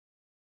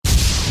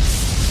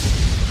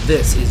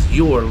This is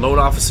your loan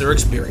officer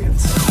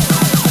experience.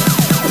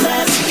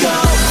 Let's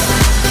go.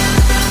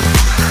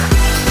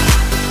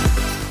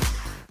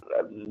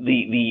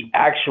 The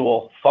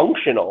actual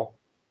functional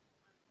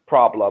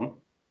problem,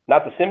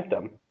 not the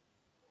symptom,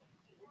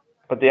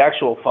 but the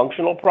actual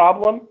functional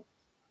problem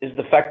is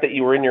the fact that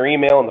you were in your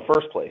email in the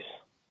first place.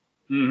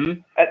 Mm-hmm.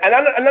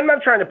 And I'm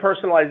not trying to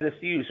personalize this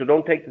to you, so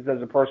don't take this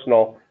as a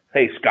personal,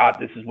 hey, Scott,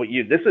 this is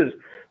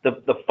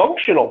the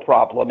functional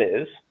problem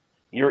is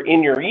you're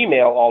in your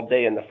email all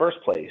day in the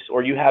first place,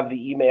 or you have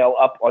the email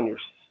up on your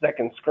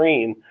second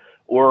screen,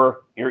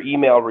 or your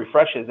email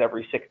refreshes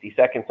every 60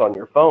 seconds on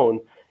your phone.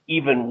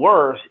 Even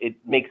worse, it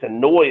makes a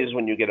noise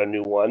when you get a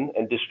new one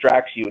and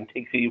distracts you and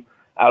takes you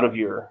out of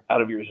your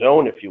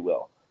zone, if you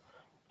will.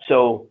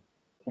 So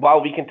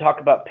while we can talk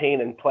about pain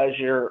and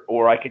pleasure,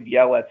 or I could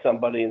yell at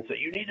somebody and say,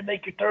 you need to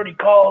make your 30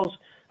 calls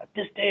at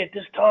this day, at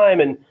this time,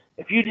 and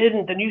if you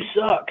didn't, then you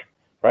suck,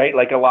 right?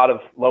 Like a lot of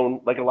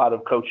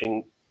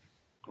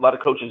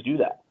coaches do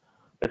that.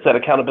 It's that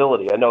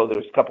accountability. I know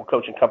there's a couple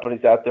coaching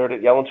companies out there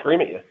that yell and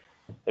scream at you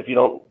if you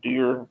don't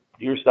do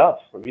your stuff,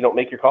 if you don't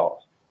make your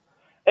calls.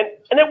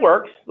 And it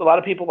works. A lot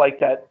of people like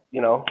that,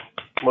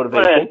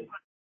 motivation.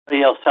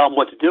 Somebody else tell them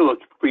what to do. It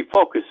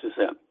refocuses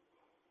them.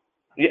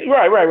 Yeah,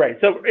 right.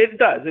 So it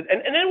does, and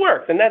it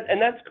works, and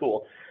that's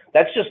cool.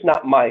 That's just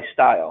not my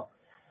style.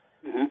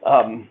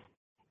 Mm-hmm.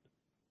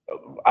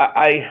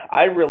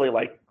 I really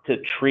like to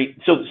treat.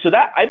 So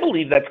that I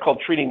believe that's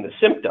called treating the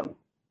symptom.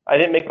 I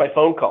didn't make my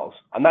phone calls.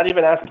 I'm not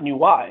even asking you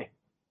why.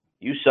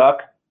 You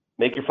suck.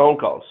 Make your phone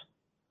calls,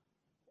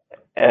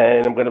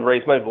 and I'm going to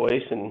raise my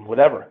voice and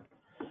whatever.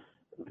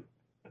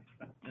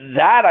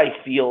 That I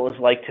feel is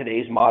like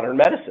today's modern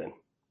medicine.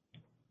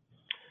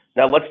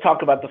 Now let's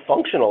talk about the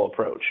functional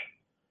approach.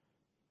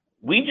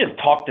 We just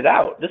talked it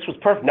out. This was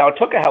perfect. Now it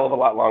took a hell of a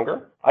lot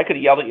longer. I could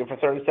have yelled at you for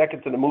 30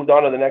 seconds and moved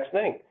on to the next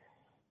thing.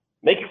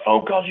 Make your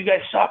phone calls. You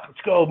guys suck.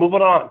 Let's go.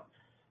 Moving on.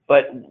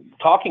 But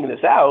talking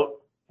this out,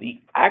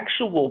 the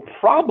actual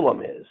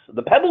problem is,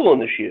 the pebble in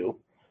the shoe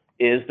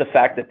is the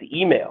fact that the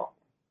email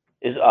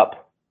is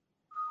up.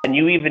 And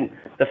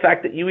the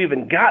fact that you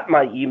even got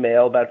my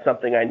email about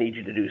something I need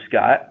you to do,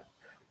 Scott,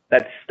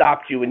 that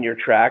stopped you in your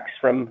tracks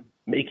from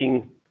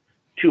making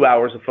 2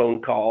 hours of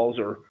phone calls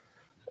or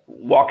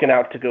walking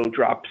out to go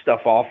drop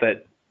stuff off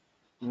at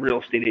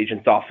real estate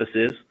agents'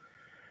 offices.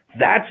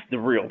 That's the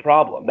real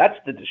problem. That's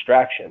the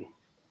distraction.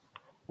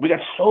 We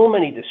got so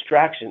many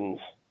distractions.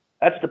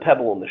 That's the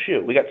pebble in the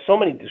shoe. We got so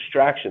many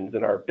distractions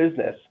in our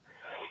business.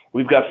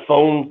 We've got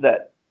phones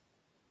that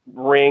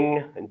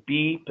ring and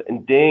beep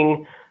and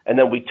ding, and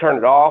then we turn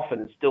it off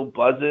and it still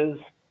buzzes.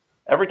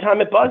 Every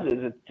time it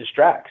buzzes, it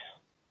distracts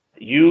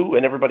you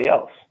and everybody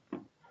else.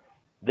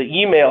 The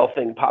email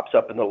thing pops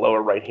up in the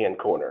lower right-hand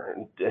corner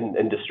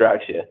and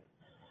distracts you.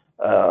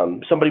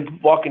 Somebody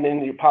popping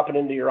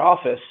into your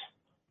office,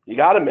 you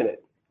got a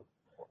minute,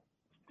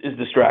 is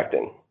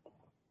distracting.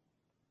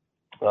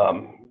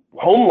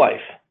 Home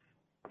life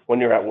when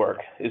you're at work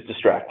is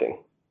distracting.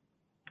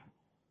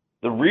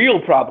 The real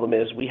problem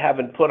is we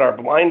haven't put our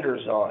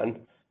blinders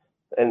on.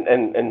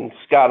 And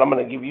Scott, I'm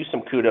going to give you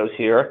some kudos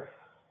here.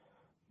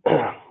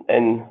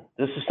 And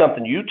this is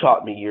something you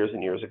taught me years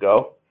and years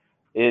ago,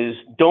 is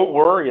don't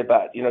worry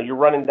about, you're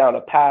running down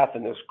a path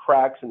and there's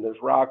cracks and there's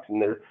rocks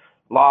and there's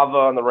lava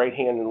on the right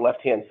hand and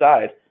left hand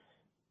side.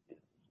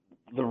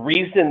 The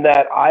reason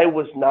that I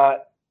was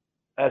not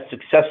as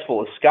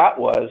successful as Scott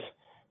was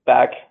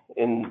back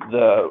in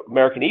the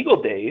American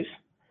Eagle days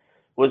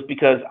was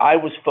because I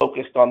was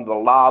focused on the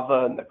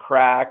lava and the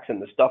cracks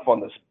and the stuff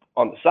on the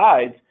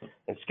sides,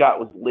 and Scott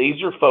was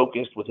laser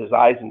focused with his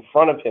eyes in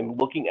front of him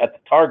looking at the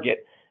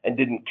target and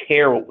didn't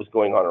care what was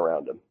going on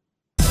around him.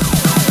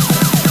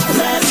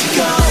 Let's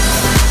go.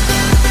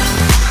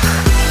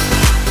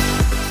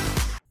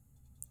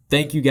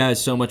 Thank you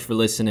guys so much for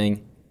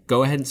listening.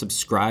 Go ahead and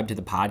subscribe to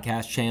the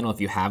podcast channel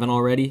if you haven't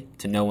already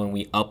to know when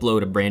we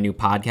upload a brand new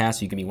podcast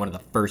so you can be one of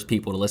the first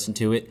people to listen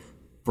to it.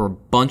 For a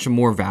bunch of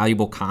more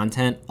valuable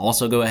content,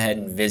 also go ahead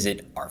and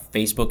visit our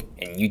Facebook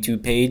and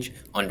YouTube page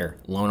under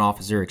Loan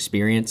Officer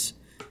Experience.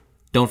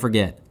 Don't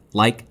forget,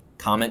 like,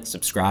 comment,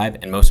 subscribe,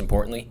 and most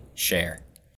importantly, share.